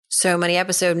So Money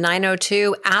episode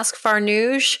 902, Ask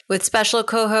Farnoosh, with special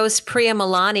co-host Priya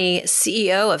Malani,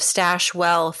 CEO of Stash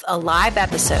Wealth, a live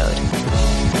episode.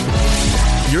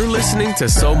 You're listening to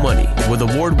So Money with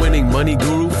award-winning money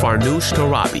guru Farnoosh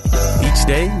Torabi. Each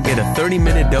day, get a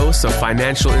 30-minute dose of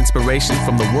financial inspiration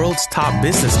from the world's top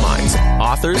business minds,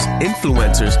 authors,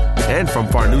 influencers, and from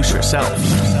Farnoosh herself.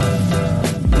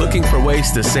 Looking for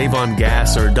ways to save on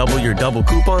gas or double your double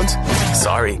coupons?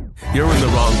 Sorry, you're in the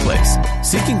wrong place.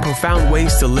 Seeking profound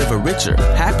ways to live a richer,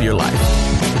 happier life.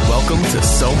 Welcome to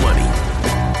So Money.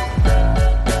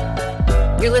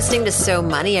 You're listening to So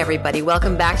Money, everybody.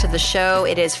 Welcome back to the show.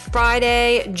 It is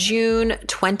Friday, June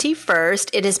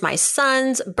 21st. It is my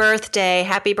son's birthday.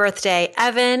 Happy birthday,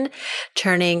 Evan,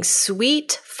 turning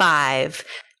sweet 5.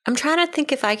 I'm trying to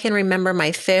think if I can remember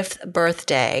my 5th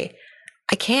birthday.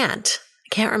 I can't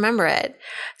remember it.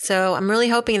 So I'm really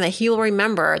hoping that he will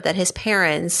remember that his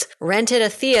parents rented a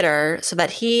theater so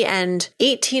that he and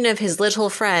 18 of his little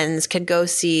friends could go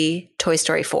see Toy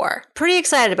Story 4. Pretty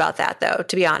excited about that, though,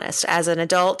 to be honest, as an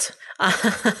adult.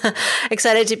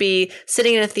 Excited to be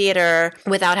sitting in a theater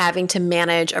without having to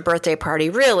manage a birthday party,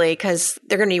 really, because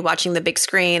they're going to be watching the big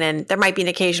screen and there might be an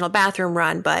occasional bathroom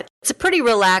run, but it's a pretty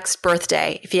relaxed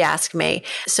birthday, if you ask me.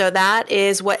 So that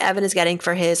is what Evan is getting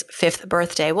for his 5th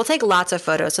birthday. We'll take lots of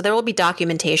photos, so there will be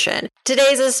documentation.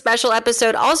 Today's a special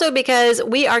episode also because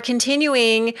we are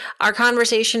continuing our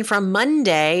conversation from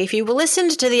Monday. If you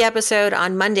listened to the episode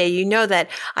on Monday, you know that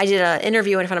I did an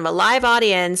interview in front of a live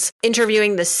audience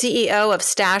interviewing the CEO of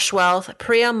Stash Wealth,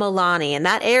 Priya Malani, and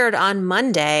that aired on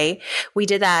Monday. We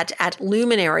did that at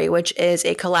Luminary, which is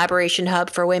a collaboration hub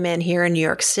for women here in New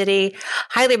York City.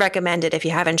 Highly recommend it if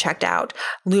you haven't checked out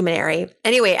Luminary.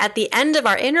 Anyway, at the end of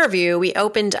our interview, we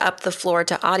opened up the floor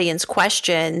to audience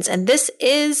questions, and this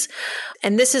is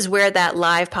where that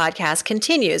live podcast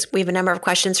continues. We have a number of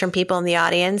questions from people in the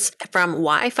audience, from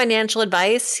why financial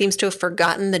advice seems to have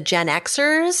forgotten the Gen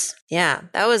Xers. Yeah,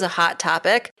 that was a hot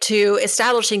topic, to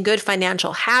establishing good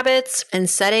financial habits and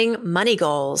setting money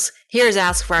goals. Here's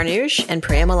Ask Farnoosh and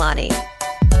Priya Malani.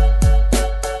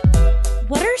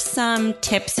 What are some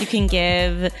tips you can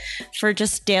give for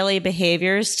just daily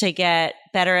behaviors to get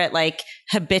better at like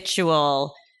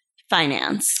habitual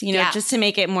finance, just to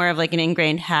make it more of like an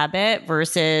ingrained habit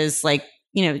versus like,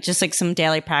 just like some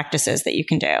daily practices that you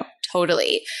can do?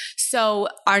 Totally. So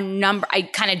I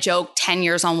kind of joke 10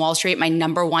 years on Wall Street, my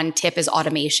number one tip is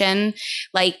automation.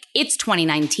 Like, it's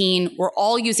 2019. We're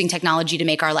all using technology to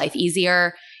make our life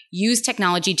easier. Use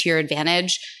technology to your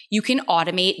advantage. You can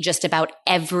automate just about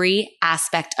every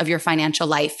aspect of your financial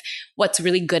life. What's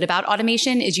really good about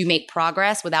automation is you make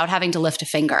progress without having to lift a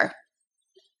finger.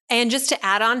 And just to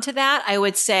add on to that, I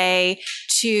would say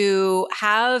to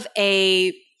have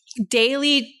a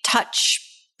daily touch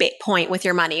point with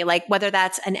your money, like whether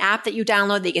that's an app that you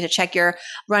download that you get to check your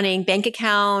running bank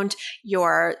account,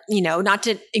 not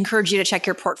to encourage you to check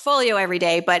your portfolio every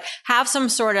day, but have some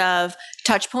sort of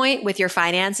touch point with your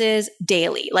finances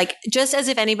daily. Like, just as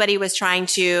if anybody was trying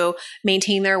to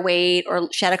maintain their weight or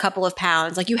shed a couple of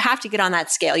pounds, like you have to get on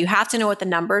that scale. You have to know what the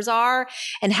numbers are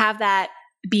and have that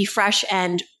be fresh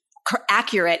and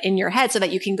accurate in your head so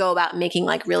that you can go about making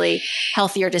like really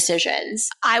healthier decisions.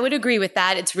 I would agree with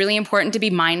that. It's really important to be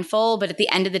mindful, but at the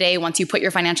end of the day, once you put your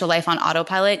financial life on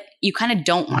autopilot, you kind of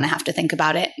don't want to have to think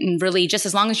about it. And really, just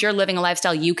as long as you're living a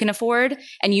lifestyle you can afford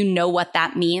and you know what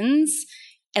that means,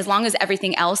 as long as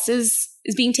everything else is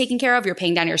being taken care of, you're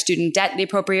paying down your student debt at the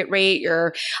appropriate rate,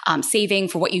 you're saving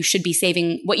for what you should be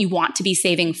saving, what you want to be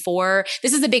saving for.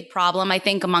 This is a big problem, I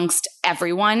think, amongst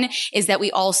everyone, is that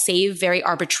we all save very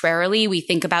arbitrarily. We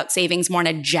think about savings more in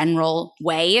a general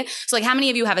way. So like, how many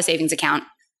of you have a savings account?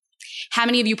 How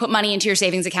many of you put money into your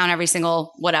savings account every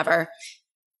single whatever?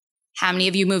 How many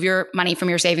of you move your money from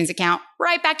your savings account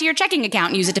right back to your checking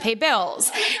account and use it to pay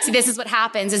bills? See, this is what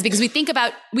happens, is because we think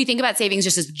about savings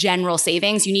just as general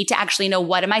savings. You need to actually know,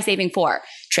 what am I saving for?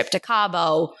 Trip to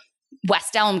Cabo,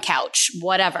 West Elm couch,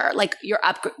 whatever, like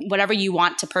whatever you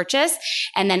want to purchase,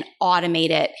 and then automate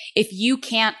it. If you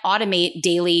can't automate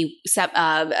daily,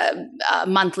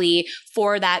 monthly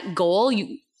for that goal,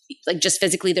 you like just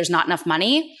physically, there's not enough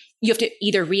money. You have to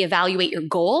either reevaluate your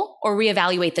goal or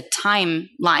reevaluate the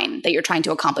timeline that you're trying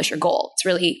to accomplish your goal. It's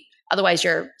really, otherwise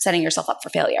you're setting yourself up for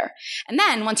failure. And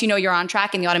then once you know you're on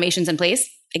track and the automation's in place,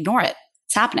 ignore it.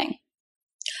 It's happening.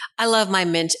 I love my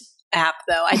Mint app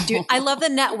though. I do. I love the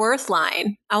net worth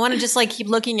line. I want to just like keep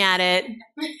looking at it,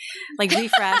 like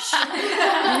refresh,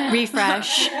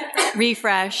 refresh,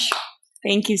 refresh.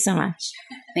 Thank you so much.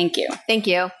 Thank you. Thank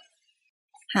you.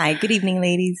 Hi, good evening,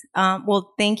 ladies.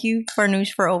 Well, thank you, Farnoosh,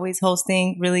 for always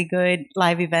hosting really good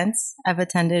live events. I've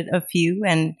attended a few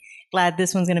and glad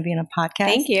this one's going to be in a podcast.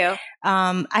 Thank you.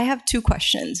 I have two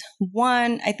questions.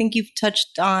 One, I think you've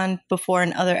touched on before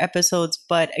in other episodes,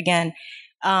 but again,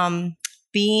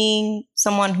 being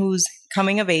someone who's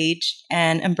coming of age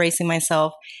and embracing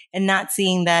myself and not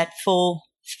seeing that full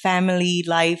family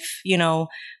life,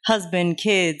 husband,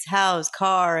 kids, house,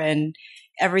 car, and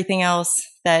everything else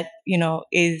that,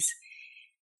 is,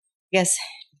 I guess,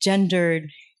 gendered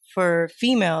for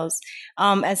females.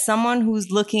 As someone who's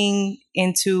looking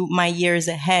into my years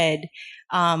ahead,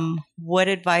 what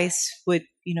advice would,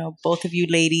 both of you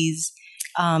ladies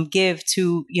give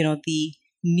to, the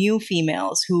new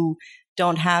females who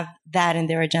don't have that in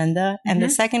their agenda? Mm-hmm. And the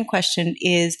second question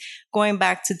is going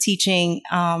back to teaching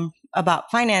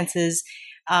about finances.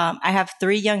 I have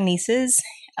 3 young nieces,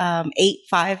 8,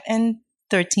 5, and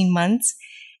 13 months,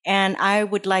 and I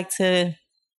would like to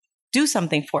do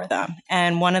something for them.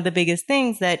 And one of the biggest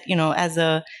things that, as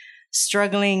a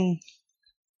struggling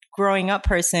growing up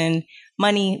person,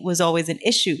 money was always an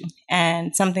issue.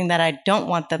 And something that I don't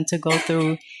want them to go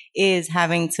through is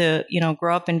having to,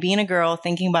 grow up and being a girl,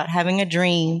 thinking about having a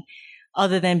dream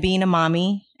other than being a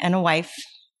mommy and a wife.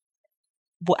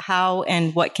 How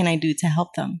and what can I do to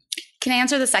help them? Can I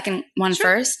answer the second one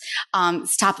first?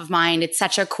 It's top of mind. It's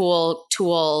such a cool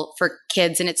tool for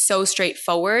kids, and it's so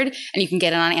straightforward, and you can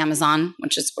get it on Amazon,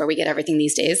 which is where we get everything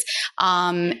these days.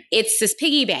 It's this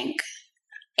piggy bank,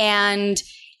 and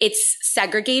it's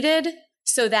segregated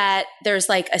so that there's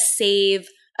like a save,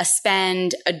 a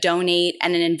spend, a donate,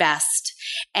 and an invest.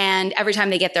 And every time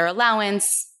they get their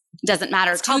allowance, doesn't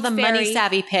matter. It's called the Money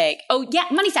Savvy Pig. Oh, yeah.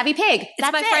 Money Savvy Pig.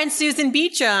 It's my friend Susan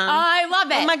Beecham. I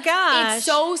love it. Oh my gosh. It's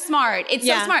so smart. It's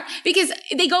so smart because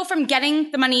they go from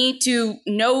getting the money to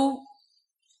no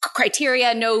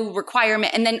criteria, no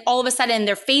requirement. And then all of a sudden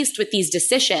they're faced with these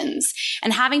decisions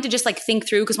and having to just like think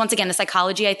through. Because once again, the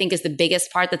psychology I think is the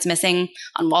biggest part that's missing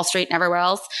on Wall Street and everywhere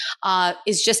else,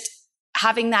 is just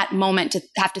having that moment to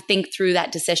have to think through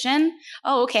that decision.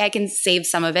 Oh, okay. I can save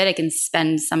some of it. I can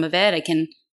spend some of it. I can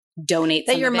donate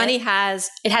that your money has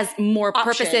more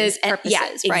purposes and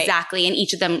right. Exactly, and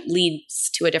each of them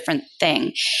leads to a different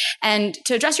thing. And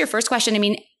to address your first question, I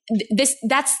mean,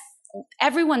 that's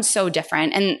everyone's so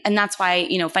different, and that's why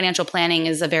financial planning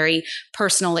is a very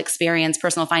personal experience.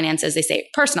 Personal finance, as they say,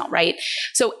 personal, right?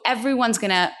 So everyone's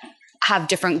gonna have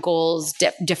different goals,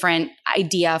 different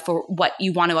idea for what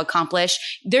you want to accomplish.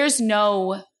 There's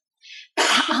no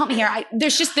help me here.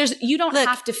 You don't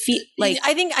have to feel like,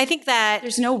 I think that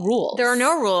there's no rules. There are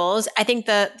no rules. I think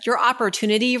your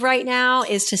opportunity right now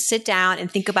is to sit down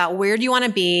and think about where do you want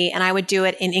to be? And I would do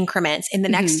it in increments in the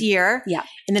next year,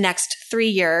 in the next 3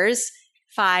 years,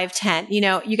 5, 10,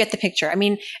 you get the picture. I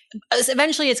mean,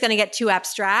 eventually it's going to get too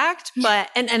abstract, but,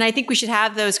 and I think we should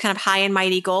have those kind of high and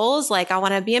mighty goals. Like I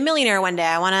want to be a millionaire one day.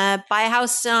 I want to buy a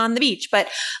house on the beach, but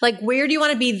like, where do you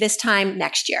want to be this time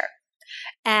next year?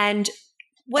 And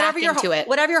whatever your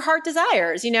heart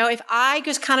desires, if I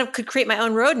just kind of could create my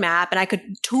own roadmap and I could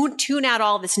tune out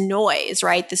all this noise,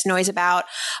 right? This noise about,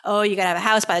 oh, you got to have a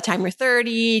house by the time you're 30,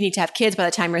 you need to have kids by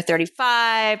the time you're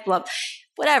 35, blah,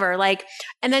 whatever. Like,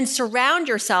 and then surround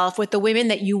yourself with the women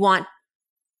that you want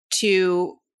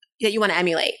to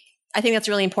emulate. I think that's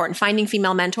really important. Finding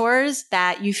female mentors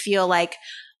that you feel like,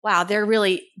 wow, they're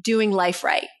really doing life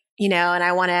right. And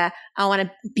I want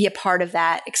to be a part of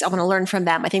that because I want to learn from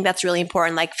them. I think that's really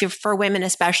important. Like for women,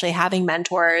 especially, having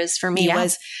mentors for me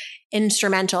was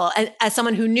instrumental. And as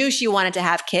someone who knew she wanted to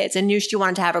have kids and knew she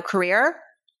wanted to have a career,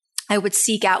 I would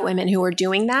seek out women who were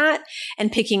doing that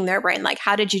and picking their brain. Like,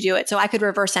 how did you do it? So I could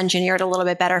reverse engineer it a little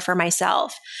bit better for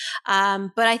myself.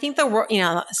 But I think the world,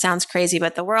 sounds crazy,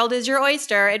 but the world is your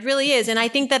oyster. It really is. And I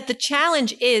think that the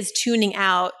challenge is tuning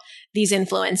out these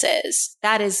influences.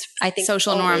 That is, I think,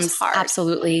 social norms. Hard.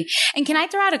 Absolutely. And can I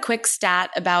throw out a quick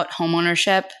stat about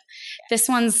homeownership? This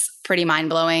one's pretty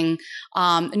mind-blowing.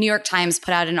 The New York Times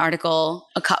put out an article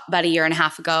about a year and a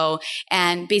half ago,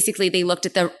 and basically they looked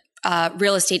at the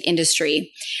real estate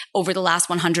industry over the last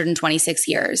 126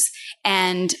 years.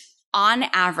 And on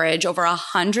average, over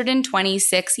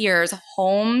 126 years,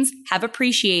 homes have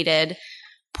appreciated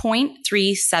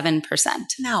 0.37%.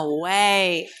 No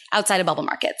way. Outside of bubble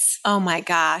markets. Oh my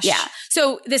gosh. Yeah.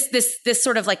 So this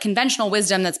sort of like conventional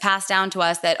wisdom that's passed down to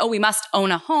us that, we must own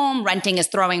a home, renting is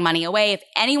throwing money away. If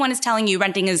anyone is telling you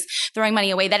renting is throwing money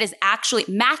away, that is actually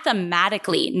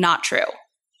mathematically not true.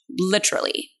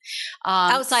 Literally.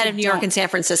 Outside of New York and San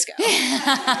Francisco. Well,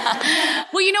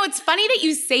 it's funny that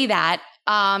you say that,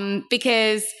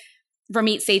 because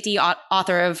Ramit Sethi,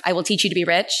 author of I Will Teach You to Be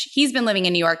Rich, he's been living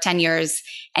in New York 10 years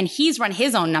and he's run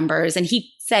his own numbers and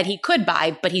he said he could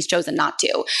buy, but he's chosen not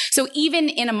to. So even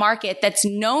in a market that's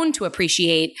known to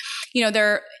appreciate,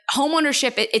 their home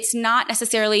ownership, it's not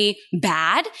necessarily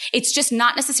bad. It's just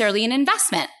not necessarily an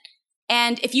investment.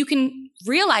 And if you can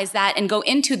realize that and go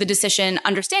into the decision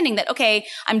understanding that, okay,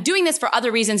 I'm doing this for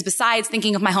other reasons besides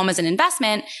thinking of my home as an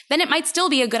investment, then it might still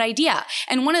be a good idea.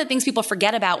 And one of the things people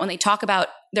forget about when they talk about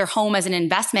their home as an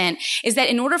investment is that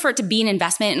in order for it to be an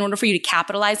investment, in order for you to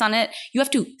capitalize on it, you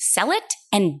have to sell it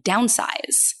and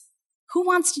downsize. Who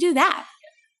wants to do that?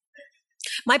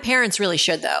 My parents really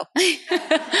should, though.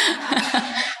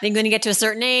 I think when you get to a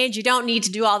certain age, you don't need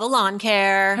to do all the lawn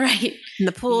care. Right. And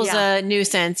the pool's a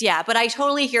nuisance. Yeah. But I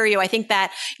totally hear you. I think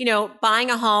that,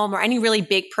 buying a home or any really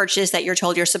big purchase that you're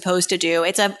told you're supposed to do,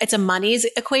 it's a money's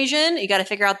equation. You got to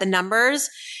figure out the numbers.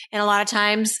 And a lot of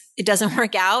times it doesn't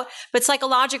work out. But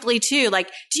psychologically too,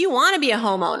 like, do you want to be a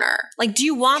homeowner? Like, do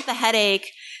you want the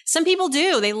headache? Some people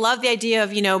do. They love the idea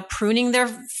of, pruning their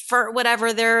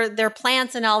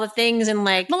plants and all the things. And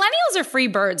like, millennials are free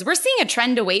birds. We're seeing a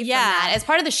trend away from that. As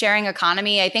part of the sharing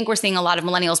economy, I think we're seeing a lot of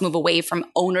millennials move away from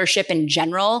ownership in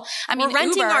general. I mean, we're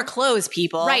renting Uber, our clothes,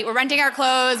 people. Right. We're renting our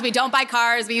clothes. We don't buy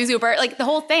cars. We use Uber. Like the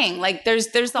whole thing. Like there's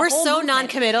the we're whole so movement.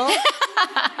 non-committal.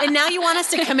 And now you want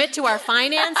us to commit to our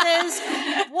finances?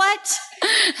 What?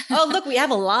 Oh, look, we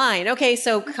have a line. Okay,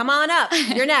 so come on up.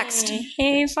 You're next.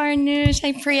 Hey, Farnoosh.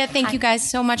 Hey, Priya. Thank you guys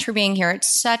so much for being here.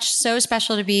 It's so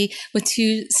special to be with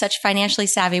two such financially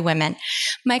savvy women.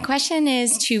 My question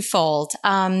is twofold.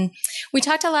 We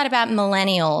talked a lot about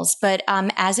millennials, but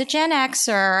as a Gen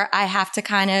Xer, I have to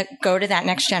kind of go to that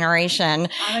next generation.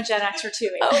 I'm a Gen Xer too.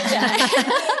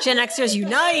 Gen Xers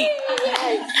unite.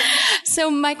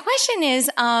 So my question is,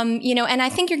 and I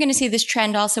think you're going to see this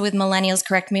trend also with millennials,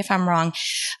 correct me if I'm wrong.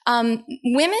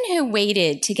 Women who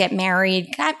waited to get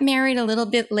married, got married a little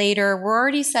bit later, were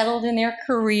already settled in their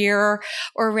career,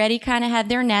 already kind of had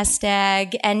their nest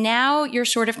egg, and now you're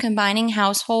sort of combining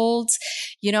households.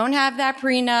 You don't have that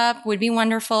prenup, would be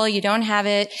wonderful. You don't have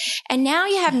it. And now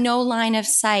you have no line of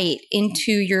sight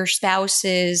into your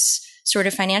spouse's sort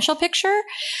of financial picture.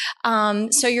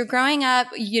 So you're growing up,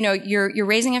 you're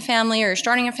raising a family or you're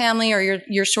starting a family or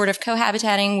you're sort of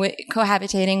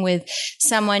cohabitating with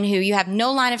someone who you have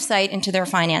no line of sight into their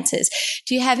finances.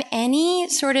 Do you have any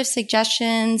sort of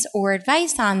suggestions or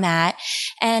advice on that?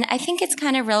 And I think it's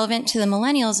kind of relevant to the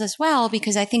millennials as well,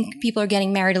 because I think people are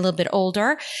getting married a little bit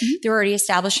older. Mm-hmm. They're already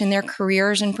established in their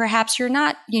careers, and perhaps you're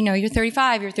not, you're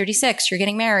 35, you're 36, you're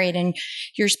getting married and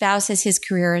your spouse has his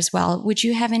career as well. Would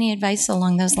you have any advice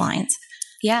along those lines?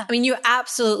 Yeah. I mean, you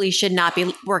absolutely should not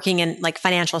be working in like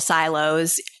financial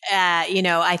silos.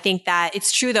 I think that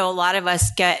it's true though. A lot of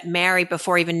us get married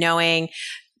before even knowing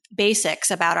basics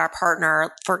about our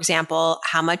partner. For example,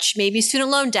 how much maybe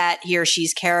student loan debt he or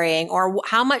she's carrying, or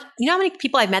how much, how many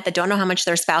people I've met that don't know how much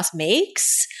their spouse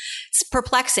makes? It's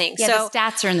perplexing. Yeah, so the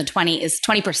stats are in the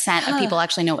 20% of people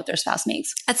actually know what their spouse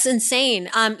makes. That's insane.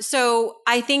 So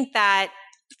I think that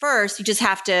first you just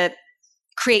have to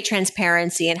create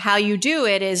transparency, and how you do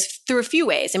it is through a few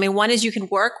ways. I mean, one is you can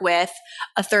work with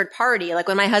a third party. Like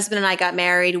when my husband and I got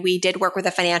married, we did work with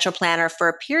a financial planner for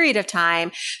a period of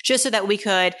time just so that we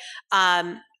could,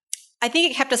 I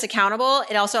think it kept us accountable.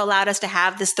 It also allowed us to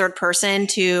have this third person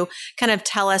to kind of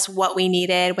tell us what we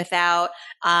needed without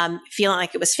feeling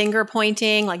like it was finger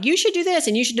pointing, like you should do this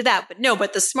and you should do that.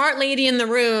 But the smart lady in the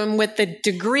room with the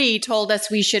degree told us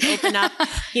we should open up,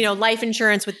 life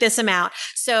insurance with this amount.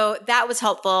 So that was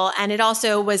helpful. And it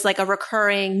also was like a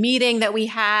recurring meeting that we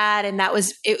had. And it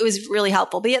was really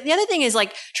helpful. But the other thing is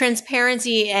like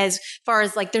transparency as far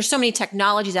as like, there's so many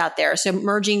technologies out there. So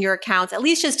merging your accounts, at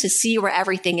least just to see where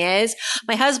everything is.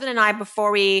 My husband and I,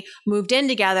 before we moved in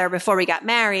together, before we got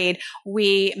married,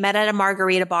 we met at a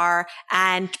margarita bar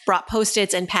and brought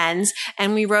Post-its and pens.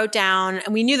 And we wrote down,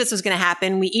 and we knew this was going to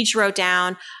happen. We each wrote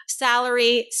down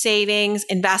salary, savings,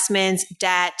 investments,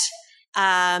 debt.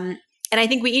 And I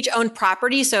think we each owned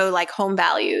property. So like home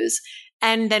values.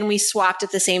 And then we swapped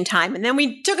at the same time. And then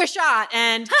we took a shot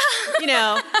and,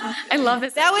 I love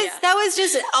this. That was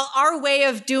just our way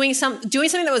of doing something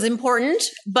that was important,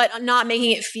 but not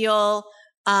making it feel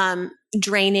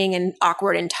draining and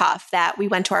awkward and tough. That we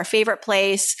went to our favorite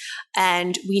place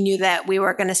and we knew that we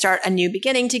were going to start a new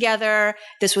beginning together.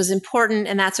 This was important.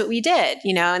 And that's what we did,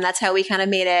 and that's how we kind of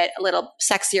made it a little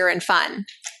sexier and fun.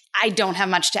 I don't have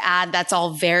much to add. That's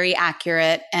all very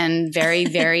accurate and very,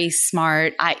 very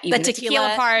smart. Even the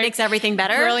tequila part makes everything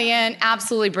better. Brilliant.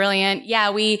 Absolutely brilliant.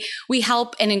 Yeah, we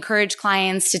help and encourage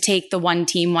clients to take the one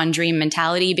team, one dream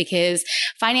mentality, because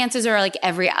finances are like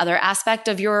every other aspect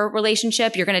of your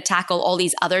relationship. You're going to tackle all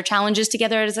these other challenges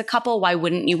together as a couple. Why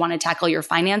wouldn't you want to tackle your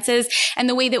finances? And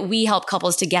the way that we help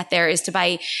couples to get there is to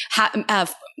by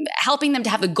helping them to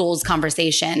have the goals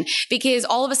conversation, because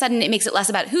all of a sudden it makes it less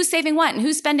about who's saving what and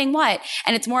who's spending what.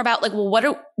 And it's more about like,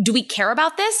 well, do we care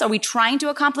about this? Are we trying to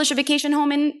accomplish a vacation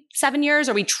home in 7 years?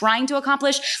 Are we trying to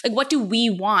accomplish, like, what do we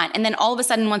want? And then all of a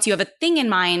sudden, once you have a thing in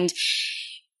mind,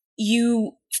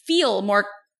 you feel more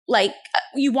like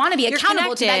you want to be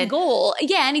accountable to that goal.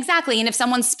 Yeah, and exactly. And if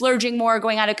someone's splurging more,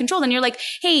 going out of control, then you're like,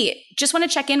 hey, just want to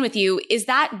check in with you. Is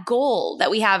that goal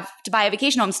that we have to buy a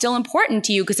vacation home still important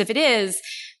to you? Because if it is,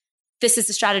 this is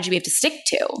the strategy we have to stick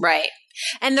to. Right.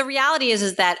 And the reality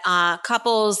is that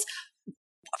couples,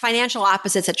 financial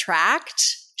opposites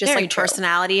attract. Just Very like true.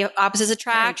 Personality opposites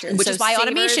attract. Which is why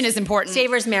automation is important.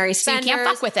 Savers marry spenders. So you can't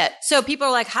fuck with it. So people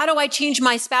are like, how do I change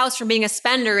my spouse from being a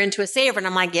spender into a saver? And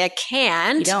I'm like, you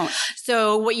can't. You don't.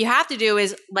 So what you have to do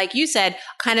is, like you said,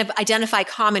 kind of identify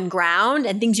common ground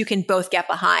and things you can both get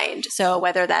behind. So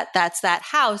whether that's that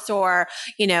house, or,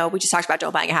 we just talked about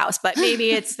don't buying a house, but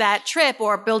maybe it's that trip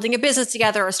or building a business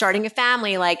together or starting a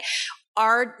family. Like,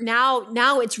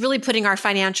 now it's really putting our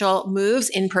financial moves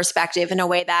in perspective in a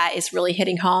way that is really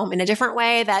hitting home in a different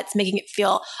way, that's making it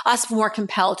feel us more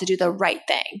compelled to do the right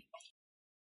thing.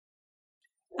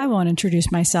 I won't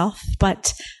introduce myself,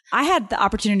 but I had the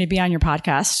opportunity to be on your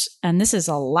podcast, and this is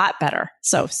a lot better.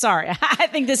 So sorry. I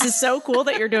think this is so cool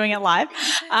that you're doing it live.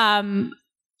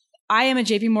 I am a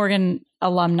JP Morgan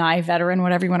alumni, veteran,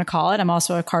 whatever you want to call it. I'm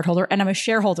also a card holder, and I'm a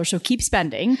shareholder. So keep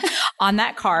spending on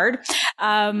that card.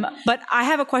 But I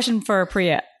have a question for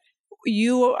Priya.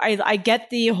 I get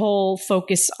the whole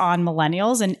focus on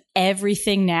millennials, and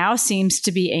everything now seems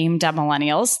to be aimed at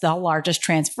millennials, the largest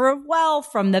transfer of wealth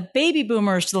from the baby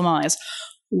boomers to the millennials.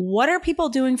 What are people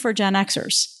doing for Gen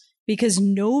Xers? Because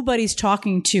nobody's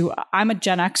talking to, I'm a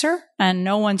Gen Xer, and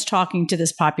no one's talking to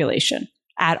this population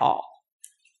at all.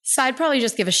 So I'd probably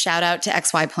just give a shout out to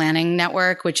XY Planning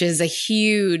Network, which is a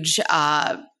huge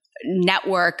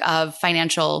network of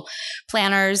financial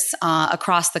planners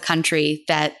across the country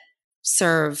that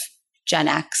serve Gen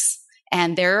X.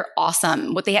 And they're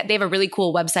awesome. They have a really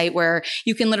cool website where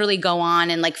you can literally go on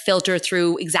and like filter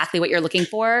through exactly what you're looking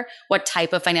for, what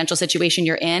type of financial situation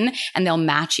you're in, and they'll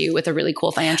match you with a really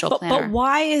cool financial planner. But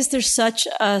why is there such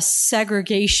a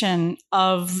segregation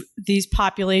of these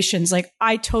populations? Like,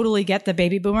 I totally get the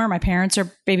baby boomer. My parents are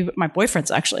my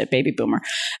boyfriend's actually a baby boomer,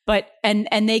 but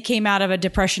and they came out of a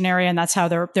depression era, and that's how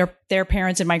their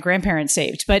parents and my grandparents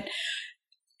saved. But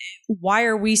why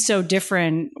are we so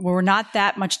different? We're not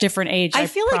that much different age. I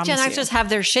feel like Gen Xers have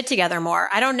their shit together more.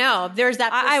 I don't know. There's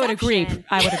that perception. I would agree.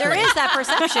 There is that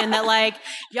perception that like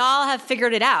y'all have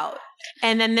figured it out.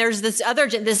 And then there's this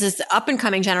up and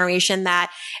coming generation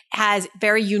that has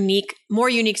more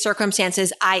unique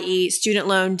circumstances, i.e. student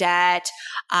loan debt.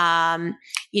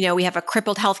 We have a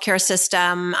crippled healthcare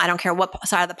system. I don't care what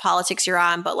side of the politics you're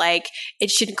on, but like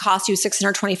it shouldn't cost you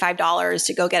 $625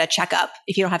 to go get a checkup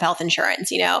if you don't have health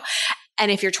insurance, And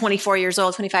if you're 24 years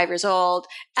old, 25 years old,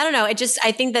 I don't know.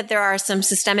 I think that there are some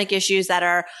systemic issues that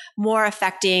are more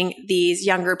affecting these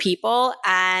younger people,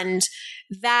 and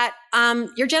that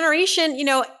your generation,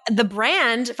 the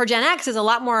brand for Gen X is a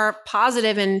lot more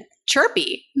positive and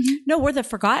chirpy. No, we're the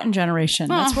forgotten generation.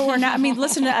 That's what we're not. I mean,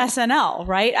 listen to SNL,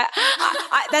 right?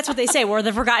 That's what they say. We're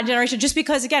the forgotten generation, just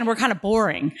because, again, we're kind of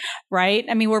boring, right?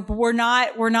 I mean, we're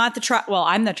not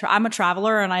I'm a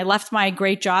traveler, and I left my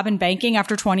great job in banking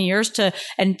after 20 years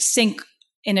and sink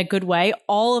in a good way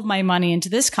all of my money into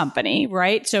this company,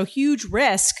 right? So huge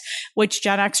risk, which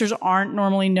Gen Xers aren't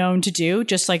normally known to do,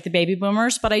 just like the baby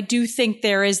boomers. But I do think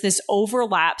there is this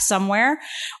overlap somewhere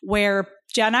where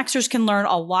Gen Xers can learn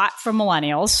a lot from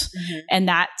millennials, and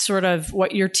that's sort of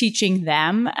what you're teaching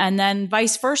them. And then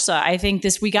vice versa. I think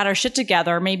we got our shit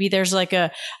together. Maybe there's like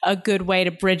a good way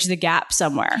to bridge the gap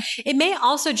somewhere. It may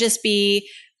also just be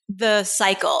the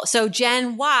cycle. So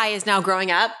Gen Y is now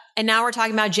growing up, and now we're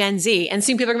talking about Gen Z. And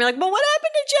soon people are going to be like, well, what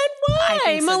happened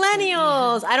to Gen Y?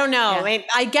 Millennials. I don't know. Yeah.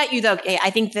 I get you though. I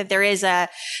think that there's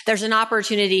an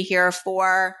opportunity here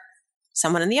for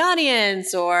someone in the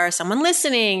audience or someone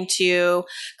listening to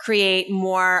create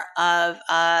more of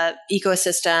a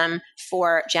ecosystem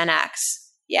for Gen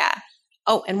X. Yeah.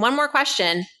 Oh, and one more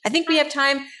question. I think we have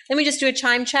time. Let me just do a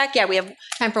chime check. Yeah, we have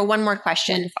time for one more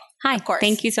question. Hi. Of course.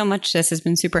 Thank you so much. This has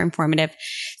been super informative.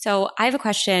 So I have a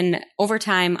question. Over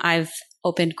time, I've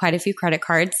opened quite a few credit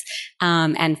cards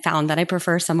and found that I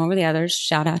prefer some over the others.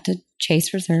 Shout out to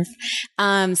Chase Reserve.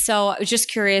 So I was just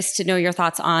curious to know your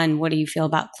thoughts on what do you feel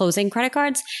about closing credit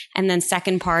cards? And then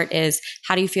second part is,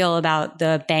 how do you feel about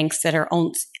the banks that are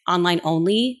online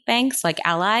only banks like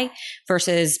Ally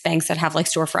versus banks that have like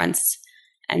storefronts?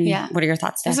 And what are your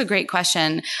thoughts there? That's a great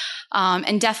question.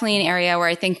 And definitely an area where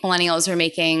I think millennials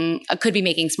are could be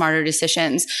making smarter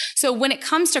decisions. So when it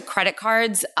comes to credit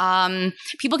cards,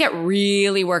 people get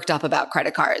really worked up about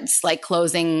credit cards, like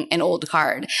closing an old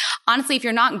card. Honestly, if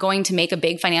you're not going to make a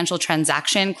big financial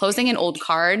transaction, closing an old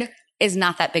card is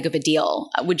not that big of a deal.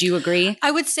 Would you agree?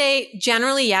 I would say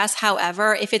generally yes.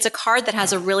 However, if it's a card that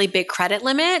has a really big credit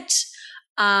limit,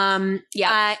 and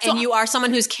you are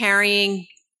someone who's carrying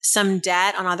some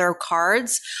debt on other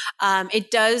cards,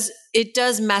 it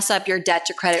does mess up your debt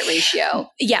to credit ratio.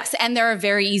 Yes. And there are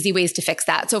very easy ways to fix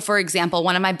that. So for example,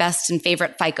 one of my best and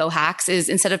favorite FICO hacks is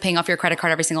instead of paying off your credit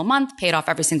card every single month, pay it off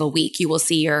every single week. You will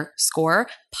see your score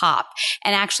pop.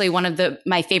 And actually one of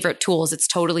my favorite tools, it's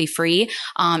totally free.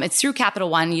 It's through Capital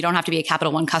One. You don't have to be a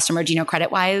Capital One customer. Do you know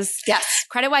CreditWise? Yes.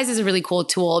 CreditWise is a really cool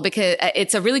tool because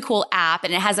it's a really cool app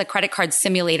and it has a credit card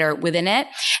simulator within it.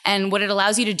 And what it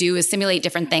allows you to do is simulate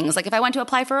different things. Like if I went to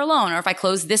apply for a loan or if I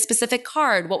closed this specific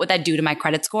card, what would that do to my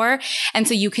credit score? And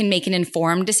so you can make an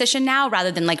informed decision now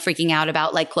rather than like freaking out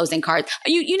about like closing cards.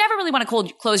 You never really want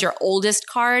to close your oldest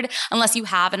card unless you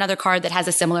have another card that has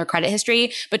a similar credit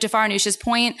history. But to Farnoosha's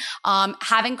point,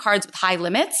 having cards with high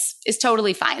limits is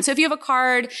totally fine. So if you have a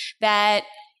card that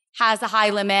has a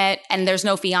high limit and there's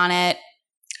no fee on it,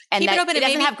 and keep it open. It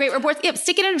doesn't have great reports. Yeah,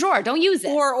 stick it in a drawer. Don't use it.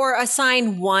 Or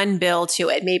assign one bill to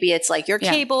it. Maybe it's like your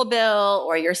cable bill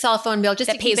or your cell phone bill, just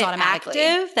that to keep pays it automatically.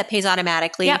 Active. That pays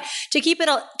automatically. Yep. To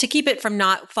keep it from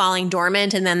not falling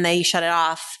dormant, and then they shut it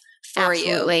off for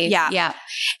Absolutely. you. Yeah.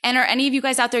 And are any of you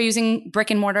guys out there using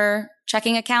brick and mortar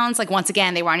checking accounts? Like once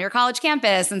again, they were on your college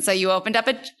campus, and so you opened up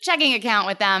a checking account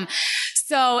with them.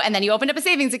 And then you opened up a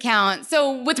savings account.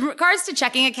 So with regards to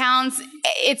checking accounts,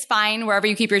 it's fine wherever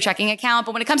you keep your checking account.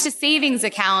 But when it comes to savings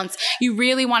accounts, you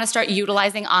really want to start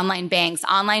utilizing online banks.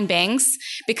 Online banks,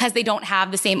 because they don't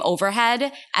have the same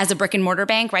overhead as a brick and mortar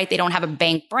bank, right? They don't have a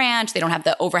bank branch. They don't have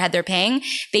the overhead they're paying.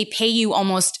 They pay you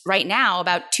almost right now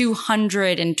about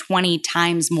 220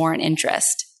 times more in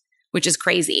interest, which is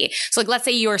crazy. So like, let's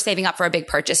say you're saving up for a big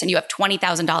purchase and you have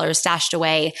 $20,000 stashed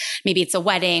away. Maybe it's a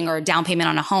wedding or a down payment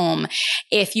on a home.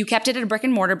 If you kept it at a brick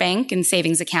and mortar bank and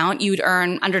savings account, you'd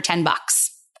earn under $10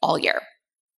 all year.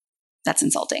 That's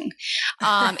insulting.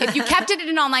 If you kept it at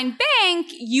an online bank,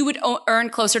 you would earn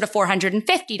closer to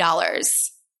 $450,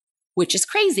 which is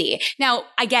crazy. Now,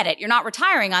 I get it. You're not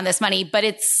retiring on this money, but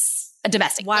it's a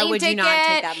domestic Why plane would ticket. You not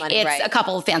take that money? It's right. a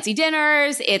couple of fancy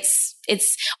dinners. It's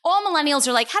all millennials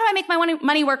are like, how do I make my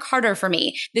money work harder for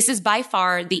me? This is by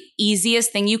far the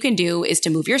easiest thing you can do is to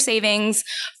move your savings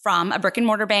from a brick and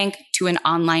mortar bank to an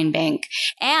online bank.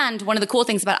 And one of the cool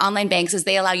things about online banks is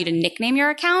they allow you to nickname your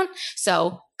account.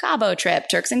 So Cabo trip,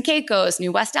 Turks and Caicos,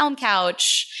 New West Elm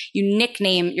couch. You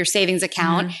nickname your savings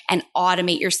account and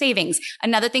automate your savings.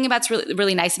 Another thing that's really,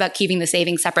 really nice about keeping the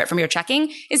savings separate from your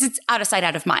checking is it's out of sight,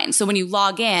 out of mind. So when you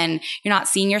log in, you're not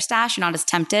seeing your stash. You're not as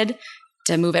tempted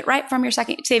to move it right from your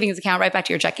savings account right back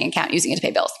to your checking account, using it to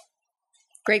pay bills.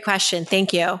 Great question.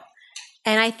 Thank you.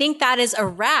 And I think that is a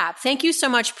wrap. Thank you so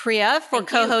much, Priya, for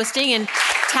co-hosting and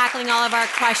tackling all of our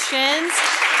questions.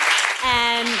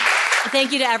 And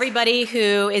thank you to everybody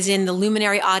who is in the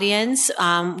Luminary audience.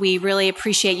 We really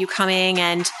appreciate you coming.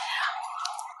 And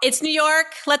it's New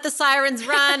York. Let the sirens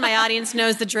run. My audience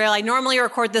knows the drill. I normally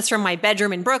record this from my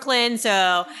bedroom in Brooklyn,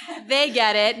 so they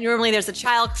get it. Normally there's a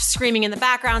child screaming in the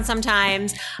background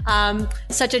sometimes.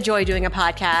 Such a joy doing a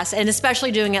podcast, and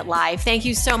especially doing it live. Thank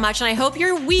you so much. And I hope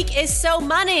your week is so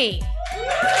money.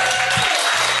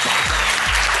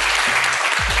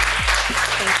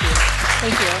 Thank you.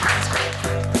 Thank you.